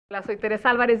Hola, soy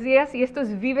Theresa Alvarez-Diaz y esto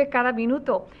es Vive Cada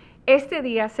Minuto. Este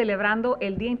día celebrando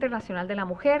el Día Internacional de la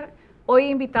Mujer. Hoy he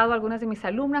invitado a algunas de mis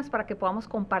alumnas para que podamos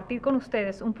compartir con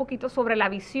ustedes un poquito sobre la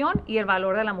visión y el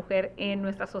valor de la mujer en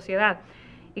nuestra sociedad.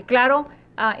 Y claro,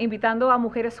 invitando a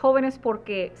mujeres jóvenes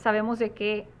porque sabemos de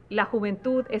que la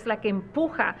juventud es la que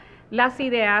empuja las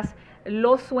ideas,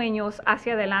 los sueños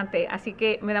hacia adelante. Así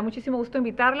que me da muchísimo gusto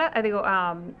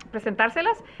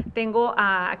presentárselas. Tengo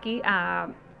aquí a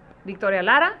Victoria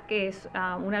Lara, que es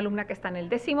una alumna que está en el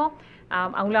 10º.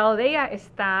 A un lado de ella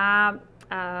está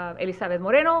Elizabeth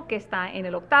Moreno, que está en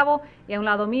el 8º. Y a un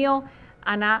lado mío,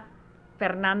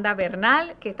 Fernanda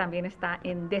Bernal, que también está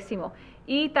en 10º.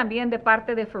 Y también de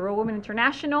parte de For Women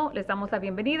International, les damos la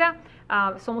bienvenida.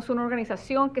 Somos una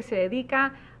organización que se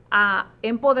dedica a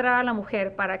empoderar a la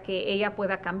mujer para que ella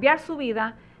pueda cambiar su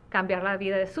vida, cambiar la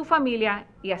vida de su familia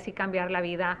y así cambiar la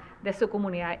vida de su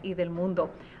comunidad y del mundo.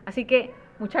 Así que,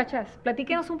 muchachas,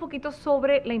 platíquenos un poquito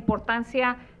sobre la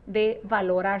importancia de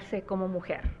valorarse como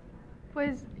mujer.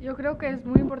 Pues yo creo que es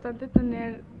muy importante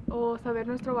tener o saber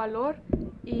nuestro valor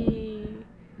y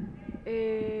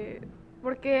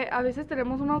porque a veces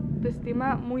tenemos una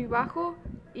autoestima muy bajo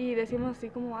y decimos así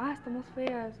como, estamos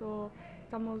feas o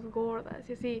estamos gordas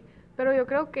y así, pero yo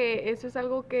creo que eso es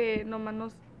algo que nomás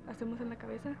nos hacemos en la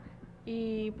cabeza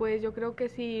y pues yo creo que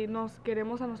si nos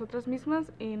queremos a nosotras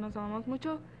mismas y nos amamos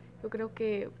mucho, yo creo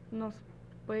que nos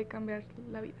puede cambiar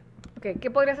la vida. Okay.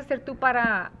 ¿Qué podrías hacer tú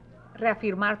para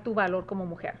reafirmar tu valor como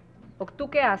mujer? ¿O tú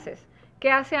qué haces?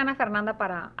 ¿Qué hace Ana Fernanda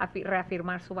para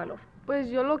reafirmar su valor?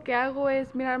 Pues yo lo que hago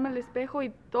es mirarme al espejo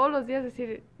y todos los días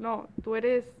decir, no, tú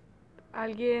eres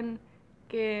alguien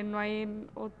que no hay,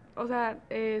 o sea,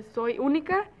 soy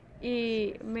única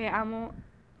y me amo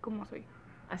como soy.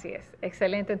 Así es,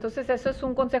 excelente. Entonces eso es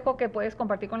un consejo que puedes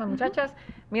compartir con las muchachas,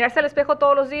 mirarse al espejo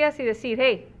todos los días y decir,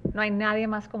 hey, no hay nadie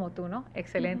más como tú, ¿no?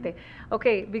 Excelente. Ok,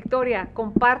 Victoria,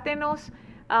 compártenos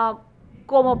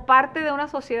como parte de una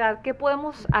sociedad, ¿qué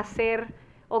podemos hacer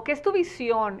o qué es tu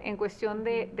visión en cuestión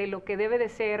de lo que debe de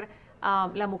ser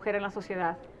la mujer en la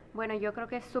sociedad? Bueno, yo creo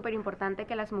que es súper importante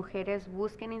que las mujeres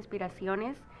busquen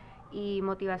inspiraciones y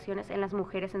motivaciones en las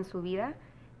mujeres en su vida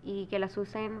y que las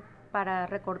usen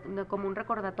como un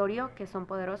recordatorio que son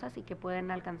poderosas y que pueden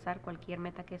alcanzar cualquier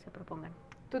meta que se propongan.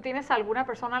 ¿Tú tienes alguna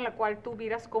persona a la cual tú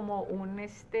miras como un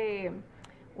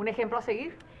ejemplo a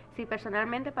seguir? Sí,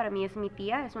 personalmente para mí es mi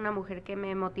tía, es una mujer que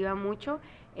me motiva mucho.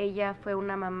 Ella fue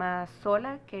una mamá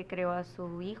sola que creó a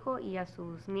su hijo y a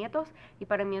sus nietos y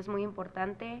para mí es muy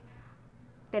importante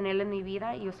tenerla en mi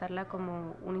vida y usarla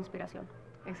como una inspiración.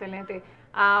 Excelente.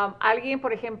 ¿Alguien,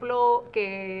 por ejemplo,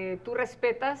 que tú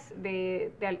respetas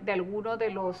de alguno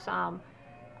de los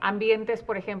ambientes,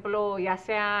 por ejemplo, ya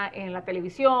sea en la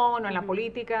televisión o en la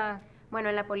política? Bueno,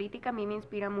 en la política a mí me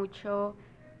inspira mucho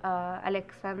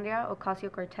Alexandria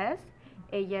Ocasio-Cortez.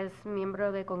 Ella es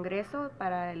miembro de Congreso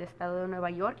para el estado de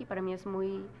Nueva York y para mí es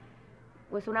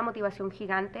una motivación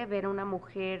gigante ver a una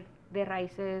mujer de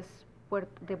raíces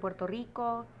de Puerto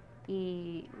Rico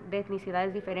y de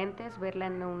etnicidades diferentes, verla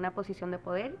en una posición de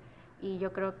poder y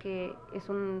yo creo que es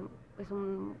un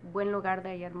buen lugar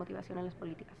de hallar motivación en las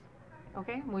políticas. Ok,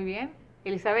 muy bien.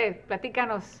 Elizabeth,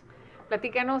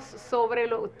 platícanos sobre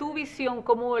tu visión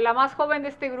como la más joven de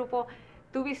este grupo,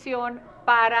 tu visión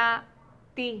para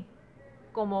ti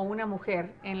como una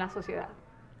mujer en la sociedad.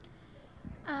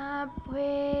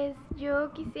 Pues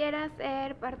yo quisiera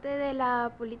ser parte de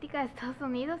la política de Estados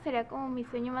Unidos, sería como mi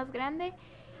sueño más grande,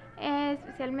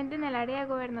 especialmente en el área de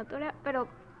gobernatura, pero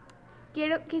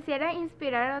quisiera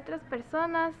inspirar a otras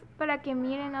personas para que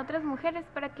miren a otras mujeres,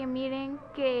 para que miren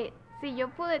que si yo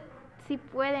pude, si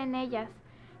pueden ellas,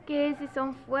 que si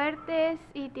son fuertes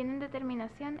y tienen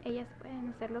determinación, ellas pueden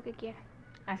hacer lo que quieran.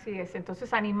 Así es,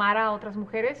 entonces animar a otras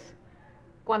mujeres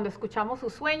cuando escuchamos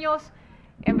sus sueños,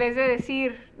 en vez de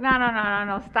decir,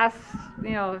 no, estás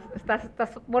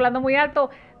volando muy alto,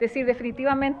 decir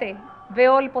definitivamente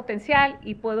veo el potencial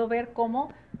y puedo ver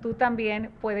cómo tú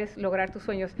también puedes lograr tus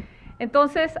sueños.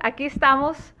 Entonces, aquí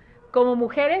estamos como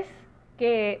mujeres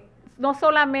que no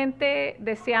solamente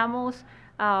deseamos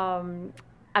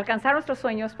alcanzar nuestros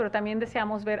sueños, pero también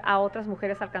deseamos ver a otras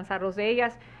mujeres alcanzar los de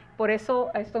ellas. Por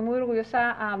eso estoy muy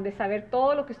orgullosa de saber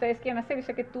todo lo que ustedes quieren hacer. Yo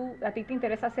sé que a ti te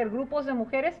interesa hacer grupos de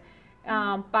mujeres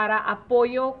para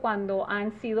apoyo cuando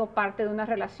han sido parte de una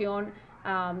relación,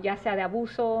 ya sea de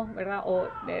abuso, ¿verdad? O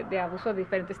de abuso de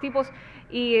diferentes tipos.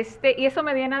 Y eso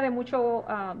me llena de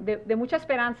mucha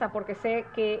esperanza porque sé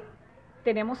que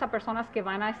tenemos a personas que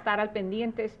van a estar al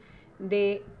pendientes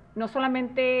de no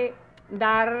solamente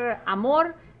dar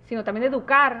amor, sino también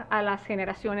educar a las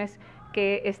generaciones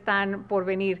que están por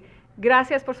venir.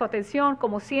 Gracias por su atención.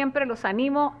 Como siempre, los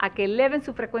animo a que eleven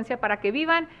su frecuencia para que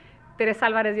vivan. Theresa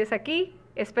Alvarez-Diaz aquí,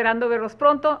 esperando verlos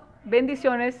pronto.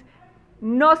 Bendiciones.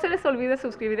 No se les olvide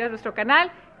suscribirse a nuestro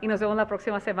canal y nos vemos la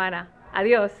próxima semana.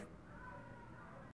 Adiós.